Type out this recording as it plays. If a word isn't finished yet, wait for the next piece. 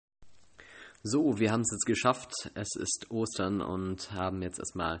So, wir haben es jetzt geschafft. Es ist Ostern und haben jetzt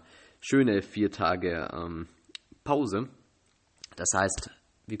erstmal schöne 4 Tage Pause. Das heißt,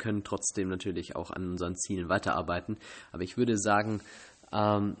 wir können trotzdem natürlich auch an unseren Zielen weiterarbeiten. Aber ich würde sagen,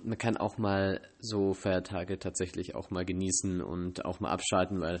 man kann auch mal so Feiertage tatsächlich auch mal genießen und auch mal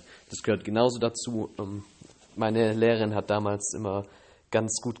abschalten, weil das gehört genauso dazu. Meine Lehrerin hat damals immer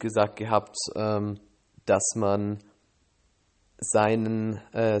ganz gut gesagt gehabt, dass man dass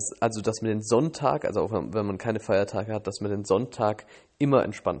man den Sonntag, also auch wenn man keine Feiertage hat, dass man den Sonntag immer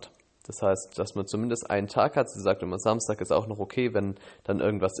entspannt. Das heißt, dass man zumindest einen Tag hat. Sie sagt immer, Samstag ist auch noch okay, wenn dann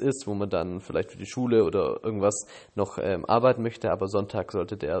irgendwas ist, wo man dann vielleicht für die Schule oder irgendwas noch arbeiten möchte, aber Sonntag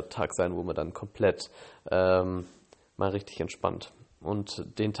sollte der Tag sein, wo man dann komplett mal richtig entspannt. Und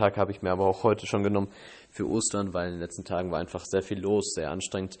den Tag habe ich mir aber auch heute schon genommen für Ostern, weil in den letzten Tagen war einfach sehr viel los, sehr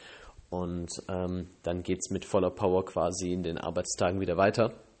anstrengend. Und dann geht es mit voller Power quasi in den Arbeitstagen wieder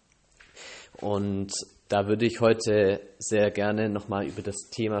weiter. Und da würde ich heute sehr gerne nochmal über das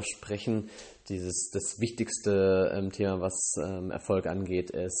Thema sprechen. Das wichtigste Thema, was Erfolg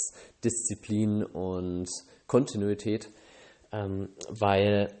angeht, ist Disziplin und Kontinuität,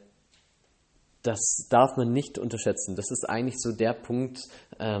 weil das darf man nicht unterschätzen. Das ist eigentlich so der Punkt,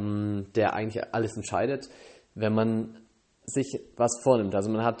 der eigentlich alles entscheidet, wenn man sich was vornimmt. Also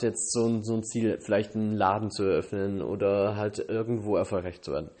man hat jetzt so ein Ziel, vielleicht einen Laden zu eröffnen oder halt irgendwo erfolgreich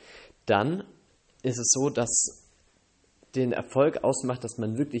zu werden. Dann ist es so, dass den Erfolg ausmacht, dass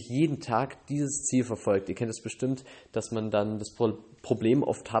man wirklich jeden Tag dieses Ziel verfolgt. Ihr kennt es bestimmt, dass man dann das Problem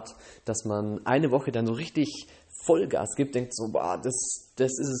oft hat, dass man eine Woche dann so richtig Vollgas gibt, denkt so, boah, das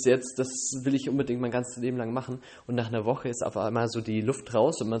ist es jetzt, das will ich unbedingt mein ganzes Leben lang machen. Und nach einer Woche ist auf einmal so die Luft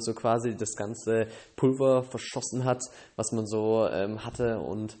raus und man so quasi das ganze Pulver verschossen hat, was man so hatte.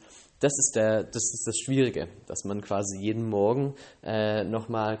 Und das ist das Schwierige, dass man quasi jeden Morgen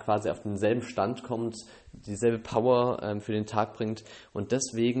nochmal quasi auf denselben Stand kommt, dieselbe Power für den Tag bringt. Und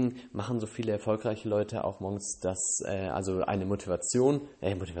deswegen machen so viele erfolgreiche Leute auch morgens also eine Meditation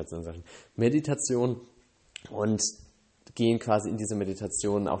und gehen quasi in diese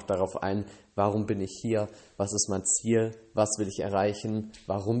Meditation auch darauf ein, warum bin ich hier, was ist mein Ziel, was will ich erreichen,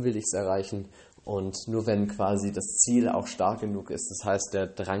 warum will ich es erreichen. Und nur wenn quasi das Ziel auch stark genug ist, das heißt der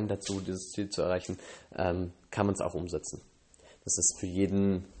Drang dazu, dieses Ziel zu erreichen, kann man es auch umsetzen. Das ist für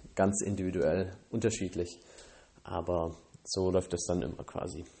jeden ganz individuell unterschiedlich, aber so läuft es dann immer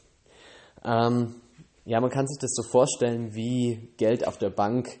quasi. Man kann sich das so vorstellen wie Geld auf der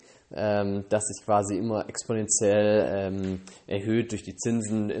Bank, das sich quasi immer exponentiell erhöht durch die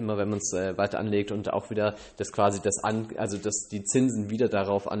Zinsen, immer wenn man es weiter anlegt und auch wieder dass die Zinsen wieder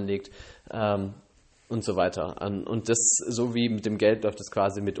darauf anlegt und so weiter. Und das, so wie mit dem Geld, läuft das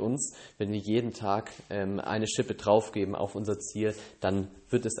quasi mit uns. Wenn wir jeden Tag eine Schippe draufgeben auf unser Ziel, dann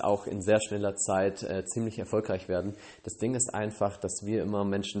wird es auch in sehr schneller Zeit ziemlich erfolgreich werden. Das Ding ist einfach, dass wir immer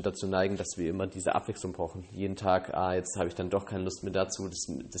Menschen dazu neigen, dass wir immer diese Abwechslung brauchen. Jeden Tag, jetzt habe ich dann doch keine Lust mehr dazu,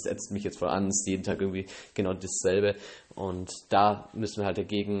 das ätzt mich jetzt voll an, ist jeden Tag irgendwie genau dasselbe. Und da müssen wir halt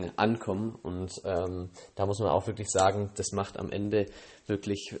dagegen ankommen. Und da muss man auch wirklich sagen, das macht am Ende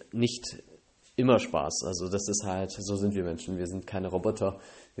wirklich nicht immer Spaß. Also das ist halt, so sind wir Menschen. Wir sind keine Roboter.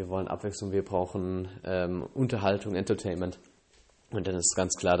 Wir wollen Abwechslung, wir brauchen Unterhaltung, Entertainment. Und dann ist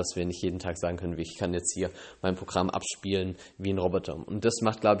ganz klar, dass wir nicht jeden Tag sagen können, ich kann jetzt hier mein Programm abspielen wie ein Roboter. Und das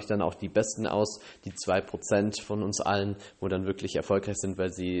macht, glaube ich, dann auch die Besten aus, die 2% von uns allen, wo dann wirklich erfolgreich sind,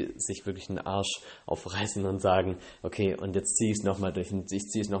 weil sie sich wirklich den Arsch aufreißen und sagen, okay, und jetzt ziehe ich es nochmal durch und ich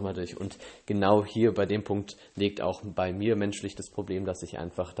ziehe es nochmal durch. Und genau hier bei dem Punkt liegt auch bei mir menschlich das Problem, dass ich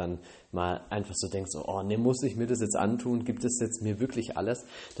einfach dann mal einfach so denke, so, oh ne, muss ich mir das jetzt antun? Gibt es jetzt mir wirklich alles?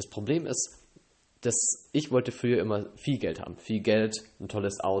 Das Problem ist, ich wollte früher immer viel Geld haben. Viel Geld, ein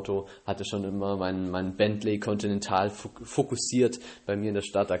tolles Auto, hatte schon immer mein Bentley Continental fokussiert bei mir in der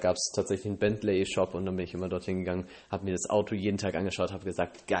Stadt. Da gab es tatsächlich einen Bentley-Shop und dann bin ich immer dorthin gegangen, habe mir das Auto jeden Tag angeschaut, habe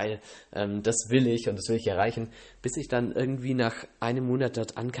gesagt, geil, das will ich und das will ich erreichen. Bis ich dann irgendwie nach einem Monat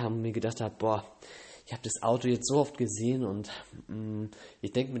dort ankam und mir gedacht habe, boah, ich habe das Auto jetzt so oft gesehen und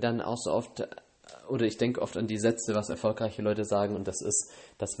ich denke mir dann auch so oft, oder ich denke oft an die Sätze, was erfolgreiche Leute sagen, und das ist,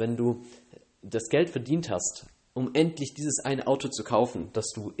 dass wenn du das Geld verdient hast, um endlich dieses eine Auto zu kaufen, das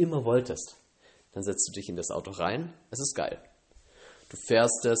du immer wolltest, dann setzt du dich in das Auto rein, es ist geil. Du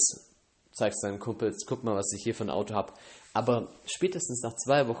fährst es, zeigst deinen Kumpels, guck mal, was ich hier für ein Auto habe, aber spätestens nach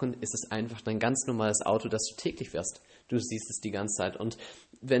 2 Wochen ist es einfach dein ganz normales Auto, das du täglich fährst. Du siehst es die ganze Zeit. Und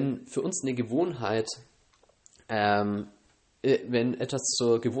wenn für uns eine Gewohnheit wenn etwas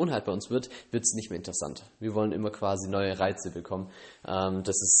zur Gewohnheit bei uns wird es nicht mehr interessant. Wir wollen immer quasi neue Reize bekommen. Das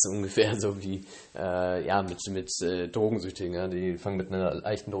ist ungefähr so wie mit Drogensüchtigen. Ja? Die fangen mit einer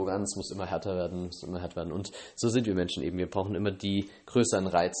leichten Droge an, es muss immer härter werden, Und so sind wir Menschen eben. Wir brauchen immer die größeren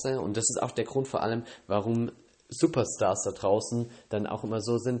Reize. Und das ist auch der Grund vor allem, warum Superstars da draußen dann auch immer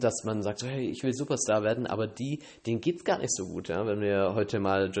so sind, dass man sagt, hey, ich will Superstar werden, aber denen geht's gar nicht so gut. Ja? Wenn wir heute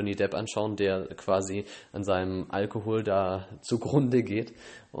mal Johnny Depp anschauen, der quasi an seinem Alkohol da zugrunde geht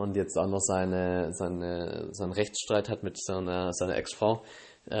und jetzt auch noch seinen Rechtsstreit hat mit seiner Ex-Frau,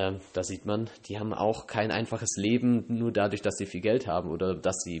 da sieht man, die haben auch kein einfaches Leben, nur dadurch, dass sie viel Geld haben oder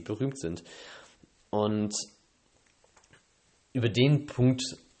dass sie berühmt sind. Und über den Punkt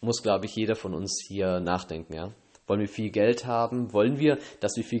muss, glaube ich, jeder von uns hier nachdenken, ja. Wollen wir viel Geld haben? Wollen wir,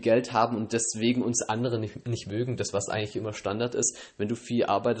 dass wir viel Geld haben und deswegen uns andere nicht mögen? Das, was eigentlich immer Standard ist. Wenn du viel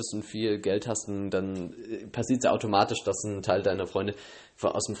arbeitest und viel Geld hast, dann passiert es ja automatisch, dass ein Teil deiner Freunde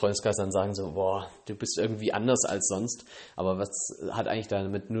aus dem Freundeskreis dann sagen so, boah, du bist irgendwie anders als sonst. Aber was hat eigentlich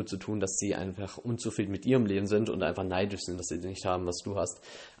damit nur zu tun, dass sie einfach unzufrieden mit ihrem Leben sind und einfach neidisch sind, dass sie nicht haben, was du hast.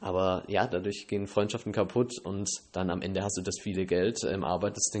 Aber ja, dadurch gehen Freundschaften kaputt und dann am Ende hast du das viele Geld,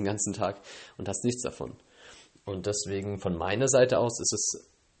 arbeitest den ganzen Tag und hast nichts davon. Und deswegen von meiner Seite aus ist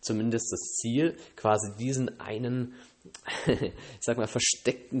es zumindest das Ziel, quasi diesen einen, ich sag mal,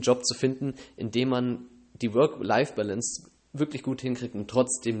 versteckten Job zu finden, in dem man die Work-Life-Balance wirklich gut hinkriegt und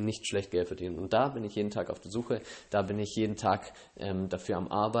trotzdem nicht schlecht Geld verdient. Und da bin ich jeden Tag auf der Suche, da bin ich jeden Tag dafür am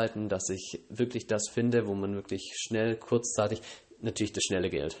Arbeiten, dass ich wirklich das finde, wo man wirklich schnell, kurzzeitig, natürlich das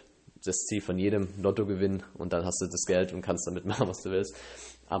schnelle Geld. Das Ziel von jedem Lottogewinn und dann hast du das Geld und kannst damit machen, was du willst.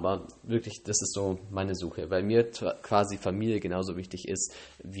 Aber wirklich, das ist so meine Suche, weil mir quasi Familie genauso wichtig ist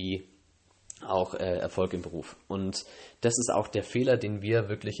wie auch Erfolg im Beruf. Und das ist auch der Fehler, den wir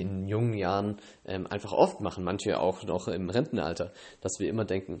wirklich in jungen Jahren einfach oft machen, manche auch noch im Rentenalter, dass wir immer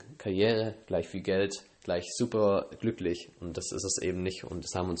denken, Karriere, gleich viel Geld, gleich super glücklich. Und das ist es eben nicht. Und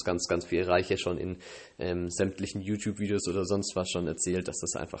das haben uns ganz, ganz viele Reiche schon in sämtlichen YouTube-Videos oder sonst was schon erzählt, dass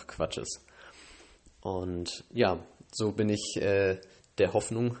das einfach Quatsch ist. Und ja, so bin ich der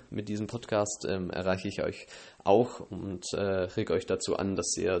Hoffnung mit diesem Podcast, erreiche ich euch auch und rege euch dazu an,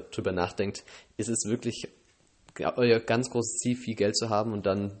 dass ihr drüber nachdenkt, ist es wirklich euer ganz großes Ziel, viel Geld zu haben und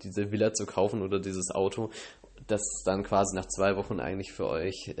dann diese Villa zu kaufen oder dieses Auto, das dann quasi nach 2 Wochen eigentlich für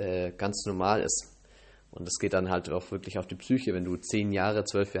euch ganz normal ist. Und es geht dann halt auch wirklich auf die Psyche, wenn du 10 Jahre,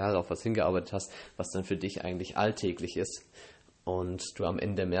 12 Jahre auf was hingearbeitet hast, was dann für dich eigentlich alltäglich ist und du am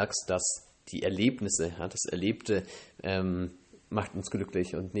Ende merkst, dass die Erlebnisse, das Erlebte macht uns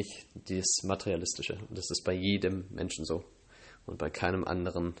glücklich und nicht das Materialistische. Und das ist bei jedem Menschen so und bei keinem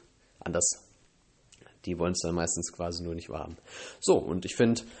anderen anders. Die wollen es dann meistens quasi nur nicht wahrhaben. So, und ich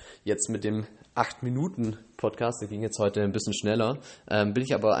finde, jetzt mit dem 8-Minuten-Podcast, der ging jetzt heute ein bisschen schneller, bin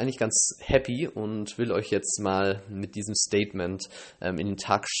ich aber eigentlich ganz happy und will euch jetzt mal mit diesem Statement in den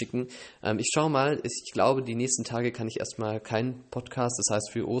Tag schicken. Ich schaue mal, ich glaube, die nächsten Tage kann ich erstmal keinen Podcast, das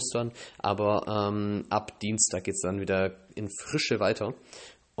heißt für Ostern, aber ab Dienstag geht es dann wieder in Frische weiter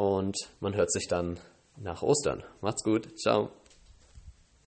und man hört sich dann nach Ostern. Macht's gut, ciao.